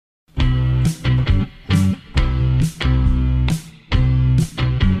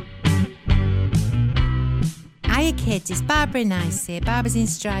kids, it's Barbara Nice here. Barbara's in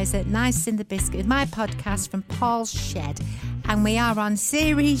Strisa, Nice in the Biscuit, with my podcast from Paul's Shed. And we are on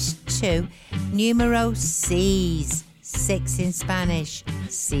Series 2, Numero Seis. 6 in Spanish,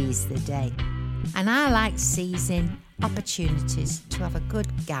 seize the day. And I like seizing opportunities to have a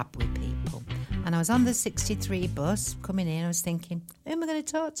good gab with people. And I was on the 63 bus coming in, I was thinking, who am I going to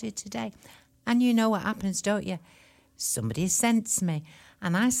talk to today? And you know what happens, don't you? Somebody sends me.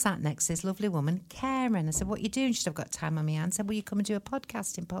 And I sat next to this lovely woman, Karen. I said, what are you doing? She said, I've got time on my hands. I said, will you come and do a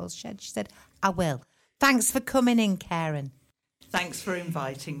podcast in Paul's Shed? She said, I will. Thanks for coming in, Karen. Thanks for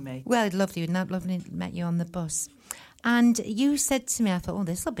inviting me. Well, I'd loved you. Lovely met you on the bus. And you said to me, I thought, oh,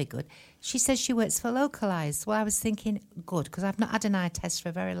 this will be good. She says she works for Localise. Well, I was thinking, good, because I've not had an eye test for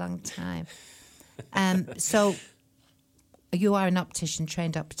a very long time. So you are an optician,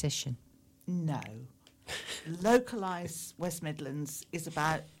 trained optician? No. Localise West Midlands is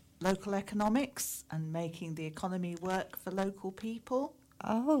about local economics and making the economy work for local people.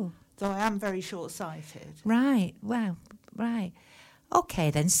 Oh. So I am very short-sighted. Right. Wow. Right.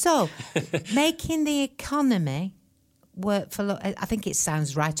 Okay, then. So making the economy work for... I think it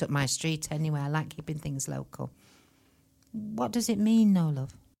sounds right up my street anyway. I like keeping things local. What does it mean, no,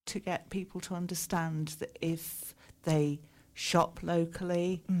 love? To get people to understand that if they shop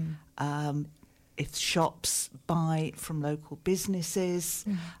locally, if shops buy from local businesses,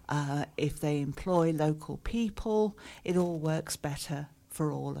 if they employ local people, it all works better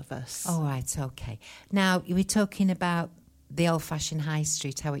for all of us. All right, okay. Now, you were talking about the old-fashioned high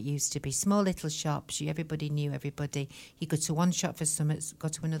street, how it used to be. Small little shops, everybody knew everybody. You go to one shop for something, go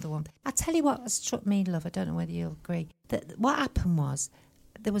to another one. I tell you what struck me, love, I don't know whether you'll agree, that what happened was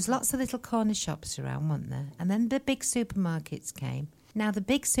there was lots of little corner shops around, weren't there? And then the big supermarkets came. Now, the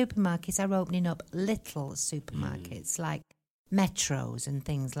big supermarkets are opening up little supermarkets like Metros and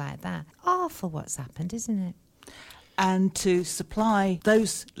things like that. Awful what's happened, isn't it? And to supply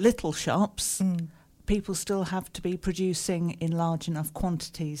those little shops, people still have to be producing in large enough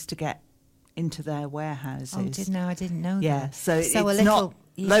quantities to get into their warehouses. Oh, I didn't know that. Yeah, so it's a little, not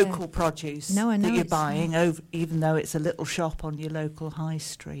local produce that you're buying, even though it's a little shop on your local high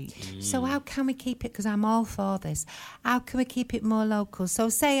street. So how can we keep it, because I'm all for this, how can we keep it more local? So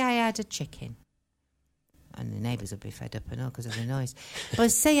say I had a chicken, and the neighbours would be fed up and all because of the noise,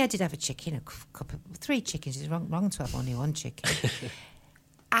 but say I did have a chicken, 3 chickens, it's wrong to have only 1 chicken,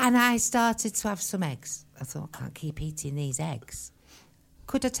 and I started to have some eggs. I thought, I can't keep eating these eggs.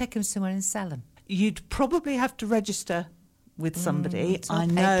 Could I take them somewhere and sell them? You'd probably have to register with somebody. I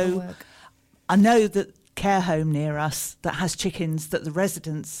know that care home near us that has chickens that the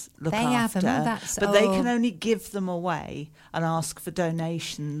residents look after, but they can only give them away and ask for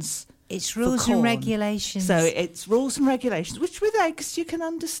donations. It's rules and regulations. So it's rules and regulations, which with eggs you can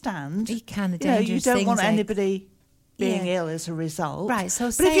understand. You can, you don't want anybody being ill as a result. Right, so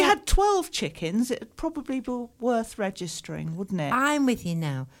but if you had 12 chickens, it would probably be worth registering, wouldn't it? I'm with you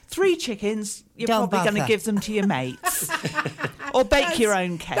now. 3 chickens, you're probably going to give them to your mates. Or bake your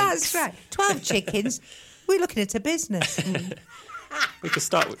own cakes. That's right. 12 chickens, we're looking at a business. We could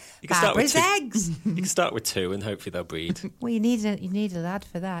start with. You can Barbara's start with 2. eggs. You can start with 2, and hopefully they'll breed. Well, you need a lad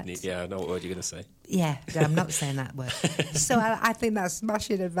for that. Yeah, I know what word you're going to say. Yeah, I'm not saying that word. So I think that's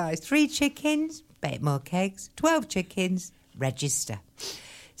smashing advice. 3 chickens, bake more cakes. 12 chickens, register.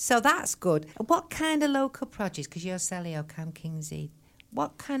 So that's good. What kind of local produce? Because you're Selly Cam Kingsheath.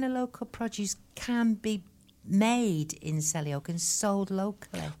 What kind of local produce can be made in Selly Oak and sold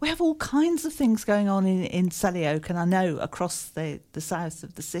locally? We have all kinds of things going on in Selly Oak, and I know across the south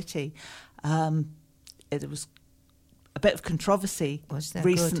of the city there was a bit of controversy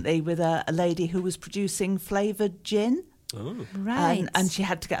recently with a lady who was producing flavoured gin. Oh. Right. And she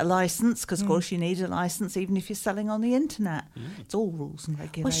had to get a licence because, of course, you need a licence even if you're selling on the internet. It's all rules and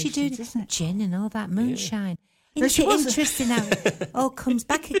regulations, Was she doing isn't it? gin and all that moonshine? No, Isn't she it wasn't. interesting how it all comes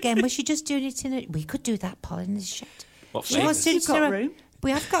back again? Was she just doing it in a... We could do that, Paul, in the shed. What She was flavours? doing You've got her- room.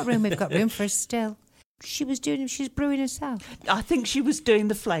 We have got room. We've got room for a still. She's brewing herself. I think she was doing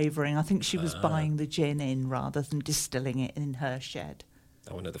the flavouring. I think she was buying the gin in rather than distilling it in her shed.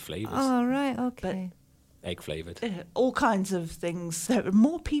 I want to know the flavours. Oh, right, okay. Egg flavoured. All kinds of things. There are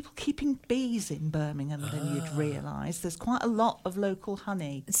more people keeping bees in Birmingham than you'd realise. There's quite a lot of local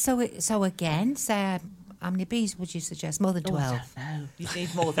honey. So again, say, how many bees would you suggest? More than 12? No, you'd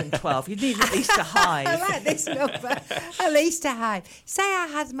need more than 12. You'd need at least a hive. I like this number. At least a hive. Say I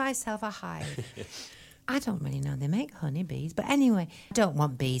had myself a hive. I don't really know they make honeybees, but anyway, I don't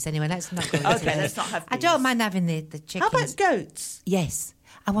want bees anyway. Let's not go into Okay, let's not have bees. I don't mind having the chickens. How about goats? Yes.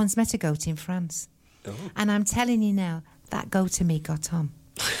 I once met a goat in France. Oh. And I'm telling you now, that goat and me got on.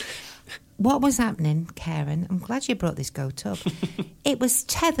 what was happening, Karen, I'm glad you brought this goat up. It was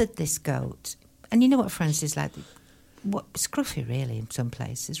tethered, this goat. And you know what France is like? What, scruffy, really, in some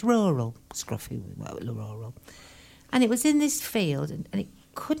places. Rural, scruffy, well, rural. And it was in this field, and it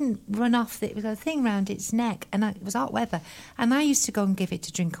couldn't run off. It was a thing round its neck, and it was hot weather. And I used to go and give it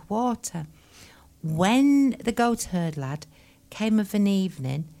a drink of water. When the goat herd lad came of an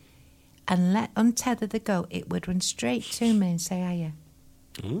evening and untether the goat, it would run straight to me and say, hiya.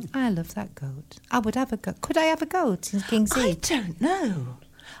 I love that goat. I would have a goat. Could I have a goat in King's I Heath? don't know.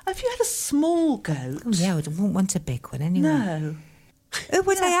 Have you had a small goat? Oh, yeah, I wouldn't want a big one anyway. No. Who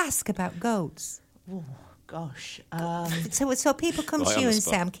would I ask about goats? Oh, gosh. So people come Right to on you the and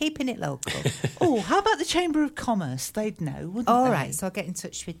spot. say, I'm keeping it local. Oh, how about the Chamber of Commerce? They'd know, wouldn't they? All right, so I'll get in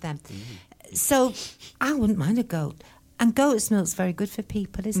touch with them. So I wouldn't mind a goat. And goat's milk's very good for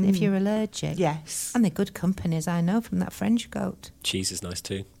people, isn't it, if you're allergic? Yes. And they're good companies, I know, from that French goat. Cheese is nice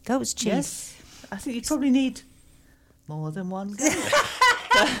too. Goat's cheese. Yes. I think you probably need more than one goat.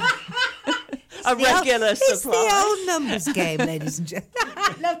 A regular supply. It's the old numbers game, ladies and gentlemen.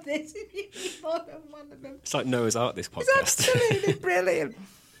 I love this. You need more than one of them. It's like Noah's Ark, this podcast. It's absolutely brilliant.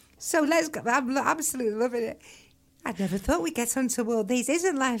 So let's go. I'm absolutely loving it. I never thought we'd get onto all these.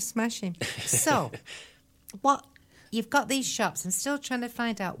 Isn't life smashing? So, what you've got these shops. I'm still trying to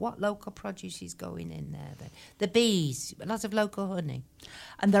find out what local produce is going in there. The bees, a lot of local honey.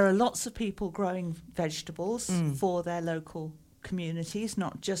 And there are lots of people growing vegetables for their local communities,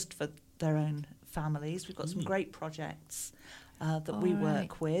 not just for their own families. We've got some great projects that we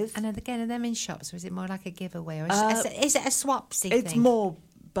work with. And again, are them in shops, or is it more like a giveaway? Or is it a swapsy thing? It's more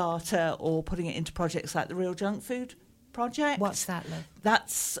barter or putting it into projects like the Real Junk Food Project. What's that, love?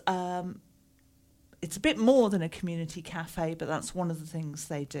 That's it's a bit more than a community cafe, but that's one of the things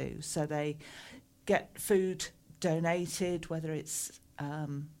they do. So they get food donated, whether it's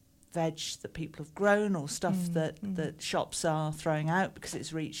veg that people have grown or stuff that shops are throwing out because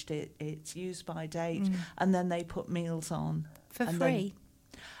it's reached its use-by date, and then they put meals on. For free?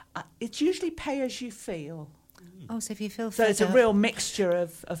 It's usually pay as you feel. Oh, so if you feel So it's a real mixture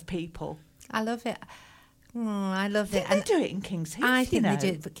of people. I love it. Oh, I love it. They do it in King's Heath. I think they do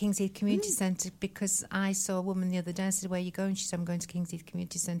it at King's Heath Community Centre, because I saw a woman the other day. I said, where are you going? She said, I'm going to King's Heath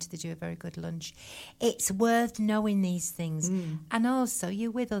Community Centre. They do a very good lunch. It's worth knowing these things. And also,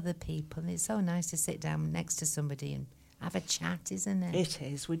 you're with other people, and it's so nice to sit down next to somebody and have a chat, isn't it? It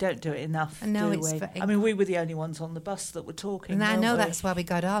is. We don't do it enough, No, do it's we? I mean, we were the only ones on the bus that were talking. And I know weren't we? that's why we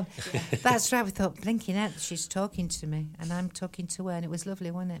got on. That's right. We thought, blinking out, she's talking to me, and I'm talking to her, and it was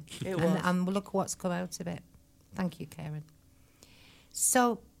lovely, wasn't it? It was. And look what's come out of it. Thank you, Karen.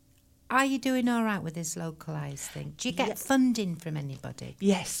 So, are you doing all right with this Localise thing? Do you get funding from anybody?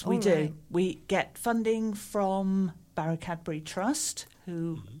 Yes, we All do. right. We get funding from Barry Cadbury Trust,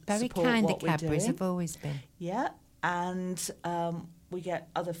 who Very support kind what of we're Cadbury's doing. have always been. Yeah, and we get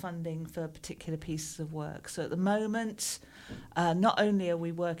other funding for particular pieces of work. So at the moment, not only are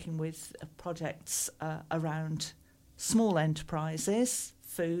we working with projects around small enterprises,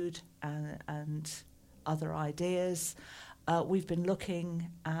 food and other ideas, we've been looking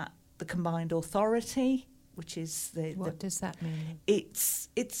at the combined authority, which is What does that mean?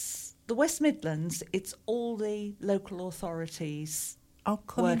 it's the West Midlands. It's all the local authorities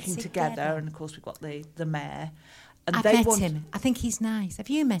Coming working together, and of course we've got the mayor. And I've met him. I think he's nice. Have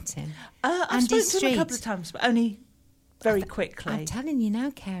you met him? I've spoken to him a couple of times, but only very quickly. I'm telling you now,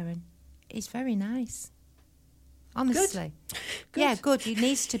 Karen, he's very nice. Honestly. Good. Yeah, good. He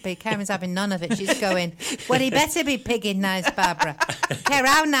needs to be. Karen's having none of it. She's going, well, he better be pigging nice, Barbara. Care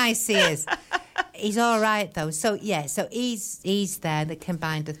how nice he is. He's all right, though. So, yeah, so he's there, the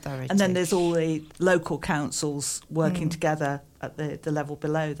combined authority. And then there's all the local councils working together at the level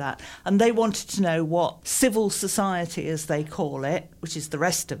below that. And they wanted to know what civil society, as they call it, which is the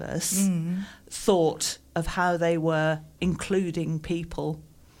rest of us, thought of how they were including people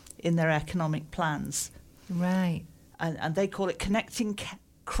in their economic plans. Right. And they call it connecting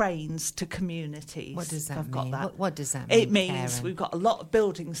cranes to communities. What does that I've got mean? that. What does that mean, It means Karen? we've got a lot of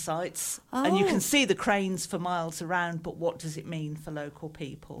building sites, and you Oh. can see the cranes for miles around, but what does it mean for local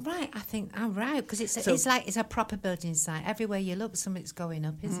people? Right, I think, right, because it's So- it's a proper building site. Everywhere you look, something's going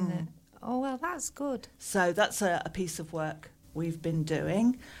up, isn't it? Oh, well, that's good. So that's a piece of work we've been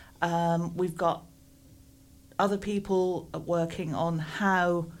doing. We've got other people working on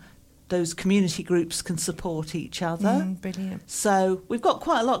how those community groups can support each other. Brilliant. So we've got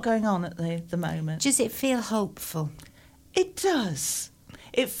quite a lot going on at the moment. Does it feel hopeful? It does.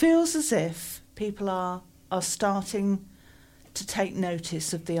 It feels as if people are starting to take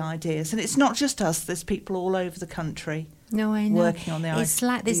notice of the ideas. And it's not just us, there's people all over the country No, I know. working on the ideas. It's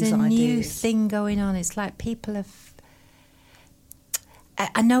like there's a new thing going on. It's like people have...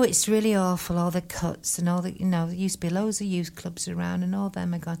 I know it's really awful, all the cuts and all the... there used to be loads of youth clubs around and all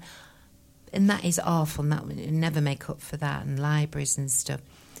them are gone. And that is awful, and that would never make up for that, and libraries and stuff.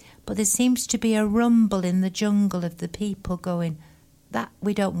 But there seems to be a rumble in the jungle of the people going, that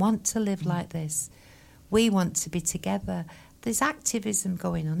we don't want to live like this. We want to be together. There's activism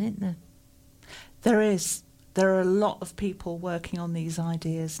going on, isn't there? There is. There are a lot of people working on these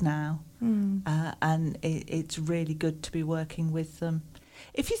ideas now, and it's really good to be working with them.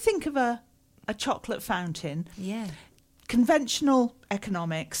 If you think of a chocolate fountain, conventional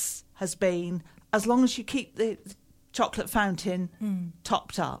economics has been, as long as you keep the chocolate fountain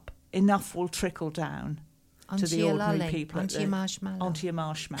topped up, enough will trickle down to the ordinary people. Onto your marshmallow. Onto your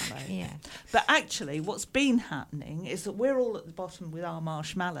marshmallow. Yeah. But actually, what's been happening is that we're all at the bottom with our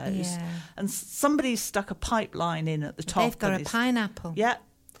marshmallows, and somebody's stuck a pipeline in at the top. They've got a pineapple. Yeah.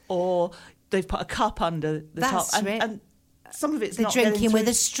 Or they've put a cup under the top. And some of it's They're not drinking with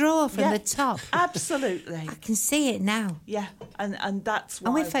a straw from the top. Absolutely. I can see it now. Yeah, and that's why...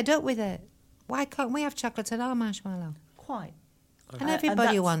 And we're fed up with it. Why can't we have chocolate on our marshmallow? Quite. And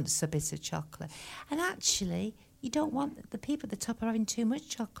everybody wants a bit of chocolate. And actually, you don't want... The people at the top are having too much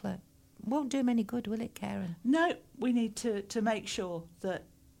chocolate. Won't do them any good, will it, Karen? No, we need to make sure that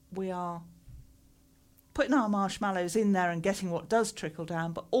we are putting our marshmallows in there and getting what does trickle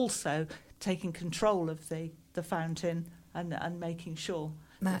down, but also taking control of the fountain and making sure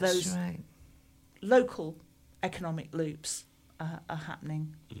that those local economic loops are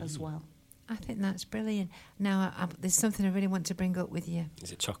happening as well. I think that's brilliant. Now, there's something I really want to bring up with you.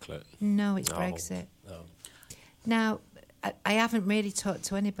 Is it chocolate? No, it's Brexit. Oh. Now, I haven't really talked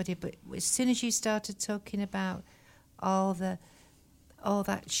to anybody, but as soon as you started talking about all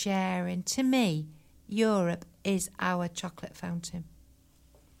that sharing, to me, Europe is our chocolate fountain.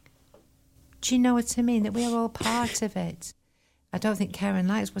 Do you know what I mean? That we are all part of it. I don't think Karen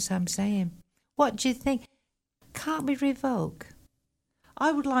likes what I'm saying. What do you think? Can't we revoke?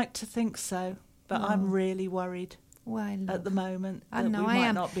 I would like to think so, but I'm really worried at the moment that we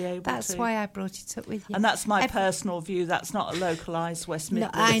might not be able to. That's why I brought it up with you. And that's my personal view. That's not a localised West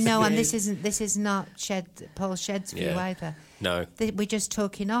Midlands I know, view. and this is not Paul Shedd's view either. No. We're just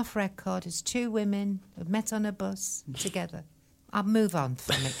talking off record as two women who've met on a bus together. I'll move on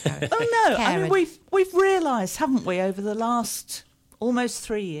from it, Karen. Oh no, Karen. I mean we've realised, haven't we, over the last almost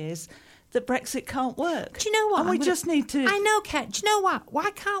 3 years, that Brexit can't work. Do you know what? And we just need to... I know, Karen. Do you know what?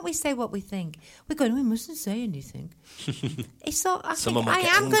 Why can't we say what we think? We're going, we mustn't say anything. It's all, I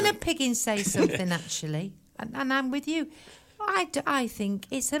am going to pig and say something, actually, and I'm with you. I think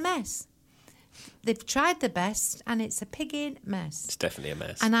it's a mess. They've tried the best, and it's a pigging mess. It's definitely a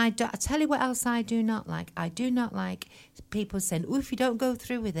mess. And I tell you what else I do not like. I do not like people saying, "Oh, if you don't go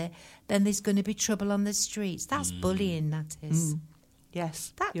through with it, then there's going to be trouble on the streets." That's bullying, that is.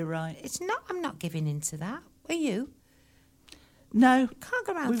 Yes, you're right. It's not. I'm not giving in to that. Are you? No. You can't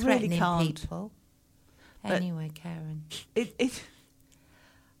go around threatening people. But anyway, Karen.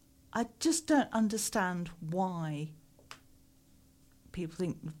 I just don't understand why people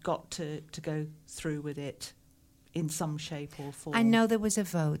think we've got to go through with it in some shape or form. I know there was a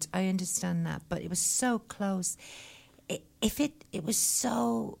vote. I understand that, but it was so close. It was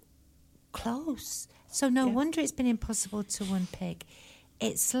so close. So no wonder it's been impossible to unpick.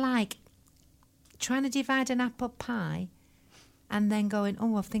 It's like trying to divide an apple pie and then going,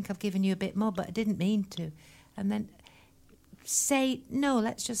 oh, I think I've given you a bit more, but I didn't mean to. And then say, no,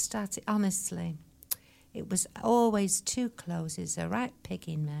 let's just start it honestly. It was always too close. It's a right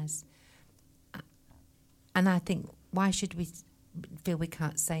picking mess. And I think, why should we feel we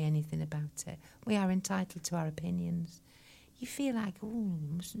can't say anything about it? We are entitled to our opinions. You feel like, oh,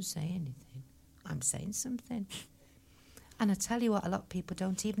 I mustn't say anything. I'm saying something. And I tell you what, a lot of people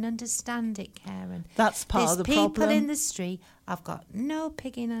don't even understand it, Karen. That's part of the problem. There's people in the street, I've got no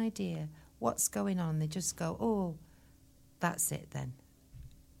pigging idea what's going on. They just go, oh, that's it then.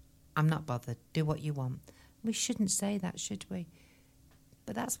 I'm not bothered. Do what you want. We shouldn't say that, should we?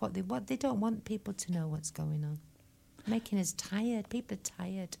 But that's what they want. They don't want people to know what's going on. Making us tired. People are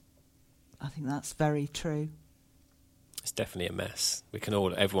tired. I think that's very true. It's definitely a mess.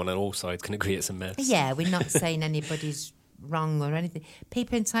 Everyone on all sides can agree it's a mess. Yeah, we're not saying anybody's wrong or anything.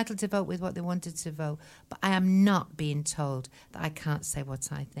 People are entitled to vote with what they wanted to vote. But I am not being told that I can't say what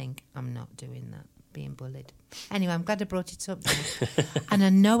I think. I'm not doing that. Being bullied. Anyway, I'm glad I brought it up now. And I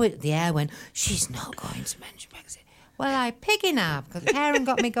know the air went, she's not going to mention Brexit. Well, I pigging up because Karen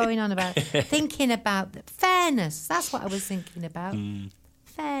got me going on about thinking about fairness. That's what I was thinking about.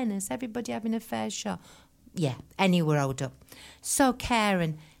 Fairness, everybody having a fair shot. Yeah, anywhere hold up. So,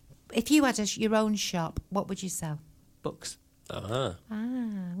 Karen, if you had your own shop, what would you sell? Books. Would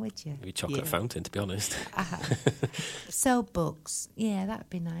you? Maybe chocolate fountain, to be honest. So, books. Yeah, that'd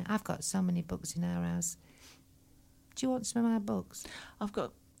be nice. I've got so many books in our house. Do you want some of my books? I've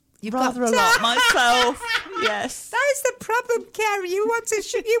got You've rather got a lot myself. Yes. That's the problem, Karen. You want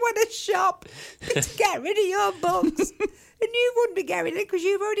a shop to get rid of your books. And you wouldn't be getting it because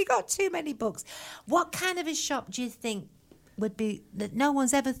you've already got too many books. What kind of a shop do you think would be that no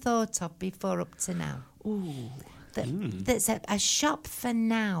one's ever thought of before up to now? Ooh. That's a shop for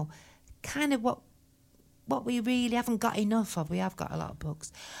now. Kind of what we really haven't got enough of. We have got a lot of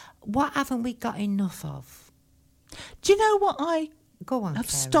books. What haven't we got enough of? Do you know what I Go on, have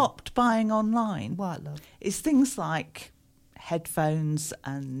Karen. stopped buying online? What, love? Is things like headphones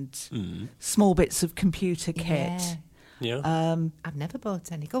and small bits of computer kit. Yeah. I've never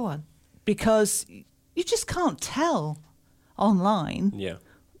bought any. Go on. Because you just can't tell online Yeah.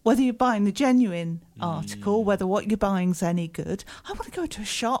 whether you're buying the genuine article, whether what you're buying's any good. I want to go to a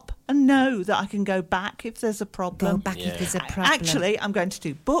shop and know that I can go back if there's a problem. Go back if there's a problem. Actually, I'm going to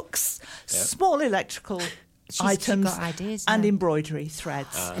do books, small electrical items, got ideas and now. embroidery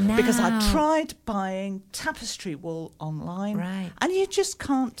threads. Now. Because I tried buying tapestry wool online, Right. and you just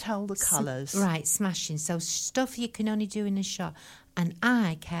can't tell the colours. Right, smashing. So stuff you can only do in a shop. And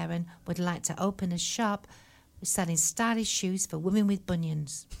I, Karen, would like to open a shop selling stylish shoes for women with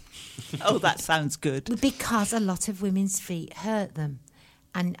bunions. Oh, that sounds good. Because a lot of women's feet hurt them.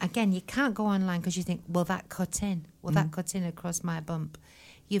 And again, you can't go online because you think, well, that cut in. Well, that cut in across my bump.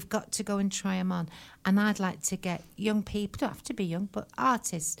 You've got to go and try them on. And I'd like to get young people, don't have to be young, but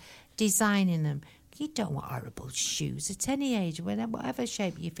artists designing them. You don't want horrible shoes at any age, whatever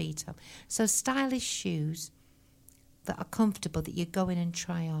shape your feet are. So stylish shoes that are comfortable that you go in and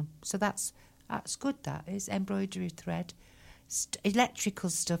try on. So that's good, that is. Embroidery thread, electrical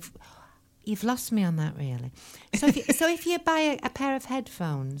stuff. You've lost me on that, really. So if you buy a pair of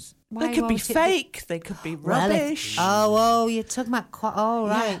headphones, why They could be won't it fake. They could be rubbish. you're talking about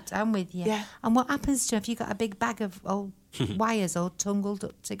right. Yeah. I'm with you. Yeah. And what happens to if you got a big bag of old wires all tangled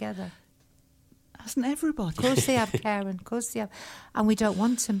up together? Hasn't everybody? Of course they have, Karen. Of course they have. And we don't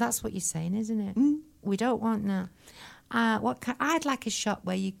want them. That's what you're saying, isn't it? We don't want that. I'd like a shop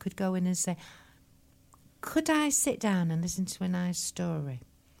where you could go in and say, could I sit down and listen to a nice story?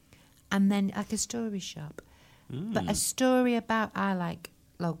 And then, like a story shop. But a story about, I like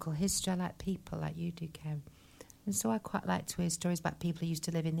local history, I like people like you do, Karen. And so I quite like to hear stories about people who used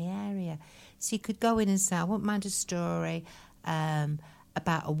to live in the area. So you could go in and say, I wouldn't mind a story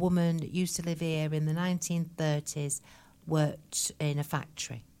about a woman that used to live here in the 1930s, worked in a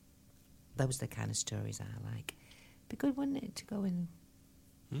factory. Those are the kind of stories I like. Be good, wouldn't it, to go in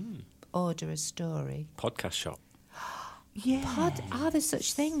and order a story? Podcast shop. Yeah. Are there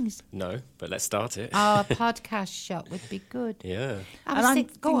such things? No, but let's start it. Oh, a podcast shop would be good. Yeah.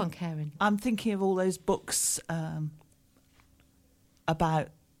 Go on, Karen. I'm thinking of all those books about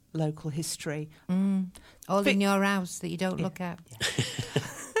local history. All in your house that you don't look at.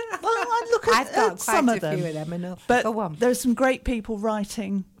 Well, I look at I've got some quite of a them. few of them. I know. But Go on. there's some great people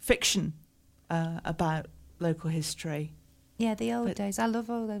writing fiction about local history. Yeah, the old days. I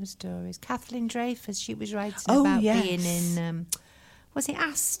love all those stories. Kathleen Dreyfus, she was writing Oh, about yes. being in, was it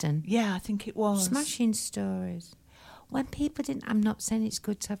Aston? Yeah, I think it was. Smashing stories. When people didn't, I'm not saying it's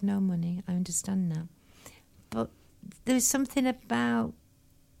good to have no money, I understand that. But there was something about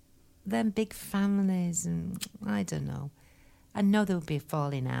them big families and I don't know. I know there would be a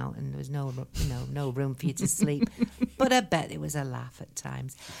falling out and there was no room for you to sleep. But I bet it was a laugh at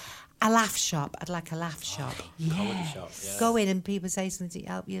times. A laugh shop. I'd like a laugh shop. Comedy shop, yeah. Go in and people say something to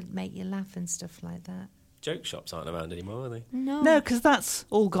help you, make you laugh and stuff like that. Joke shops aren't around anymore, are they? No, because that's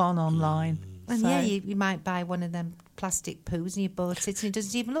all gone online. And So- yeah, you might buy one of them plastic poos and you bought it and it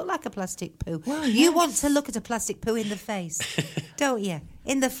doesn't even look like a plastic poo. Well, You yes. want to look at a plastic poo in the face, don't you?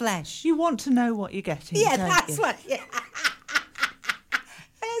 In the flesh. You want to know what you're getting. Yeah, don't that's you? what. Yeah.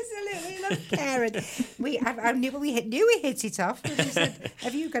 Absolutely, love Karen. I knew we hit it off. And she said,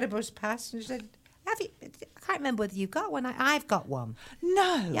 "Have you got a bus pass?" And she said, "Have you?" I can't remember whether you've got one. I've got one.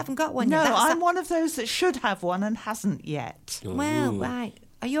 No. You haven't got one No, yet. That's I'm one of those that should have one and hasn't yet. Well, right.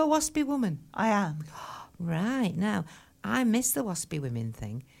 Are you a waspy woman? I am. Right. Now, I miss the waspy women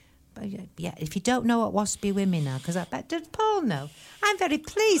thing. yeah, if you don't know what waspy women are, because I bet, does Paul know? I'm very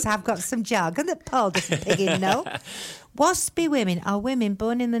pleased I've got some jargon that Paul doesn't begin know. Waspy women are women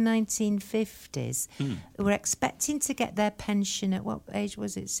born in the 1950s who were expecting to get their pension at, what age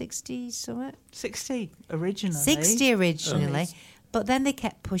was it, 60 something? 60 originally. 60 originally, but then they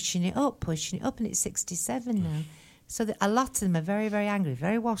kept pushing it up, and it's 67 now. So a lot of them are very, very angry,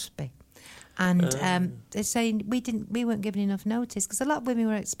 very waspy. And they're saying we weren't given enough notice, because a lot of women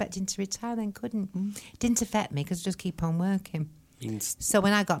were expecting to retire, then couldn't. It didn't affect me because I just keep on working. So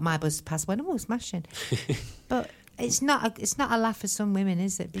when I got my bus pass, I went, oh, smashing. But it's not a laugh for some women,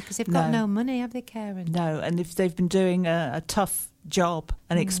 is it? Because they've got no money, have they, Karen? No, and if they've been doing a tough job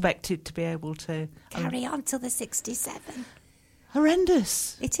and expected to be able to carry on till they're 67.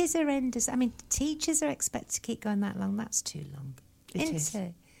 Horrendous. It is horrendous. I mean, teachers are expected to keep going that long. That's too long. It is.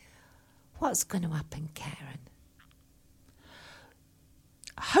 It? What's going to happen, Karen?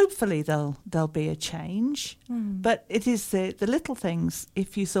 Hopefully there'll be a change, but it is the little things.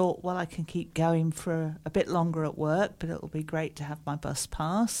 If you thought, well, I can keep going for a bit longer at work, but it'll be great to have my bus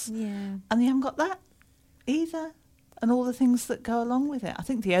pass. Yeah. And you haven't got that either, and all the things that go along with it. I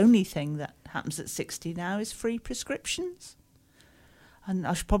think the only thing that happens at 60 now is free prescriptions. And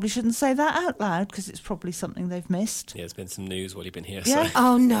I probably shouldn't say that out loud, because it's probably something they've missed. Yeah, there's been some news while you've been here. Yeah. So.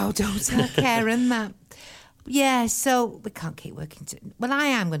 Oh, no, don't tell Karen that. Yeah, so we can't keep working. Well, I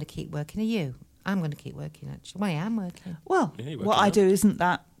am going to keep working. Are you? I'm going to keep working, actually. Well, I am working. Well, what I do isn't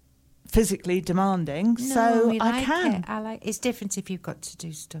that physically demanding, so I can. It's different if you've got to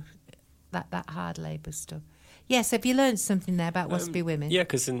do stuff, that hard labour stuff. Yes, have you learned something there about waspy women? Yeah,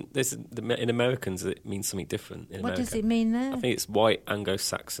 because in Americans it means something different. What does it mean there? I think it's white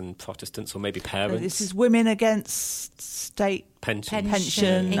Anglo-Saxon Protestants, or maybe parents. This is women against state pension.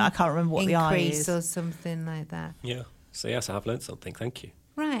 I can't remember what the I is. Increase or something like that. Yeah. So yes, I have learned something. Thank you.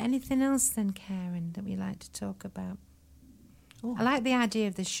 Right. Anything else then, Karen, that we like to talk about? Ooh. I like the idea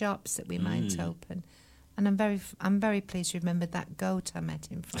of the shops that we might open. And I'm very pleased you remembered that goat I met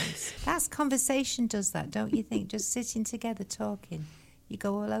in France. That's conversation does that, don't you think? Just sitting together talking. You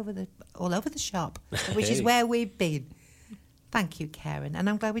go all over the shop, which is where we've been. Thank you, Karen. And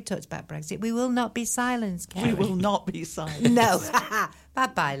I'm glad we talked about Brexit. We will not be silenced, Karen. We will not be silenced. No.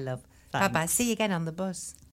 Bye-bye, love. Thanks. Bye-bye. See you again on the bus.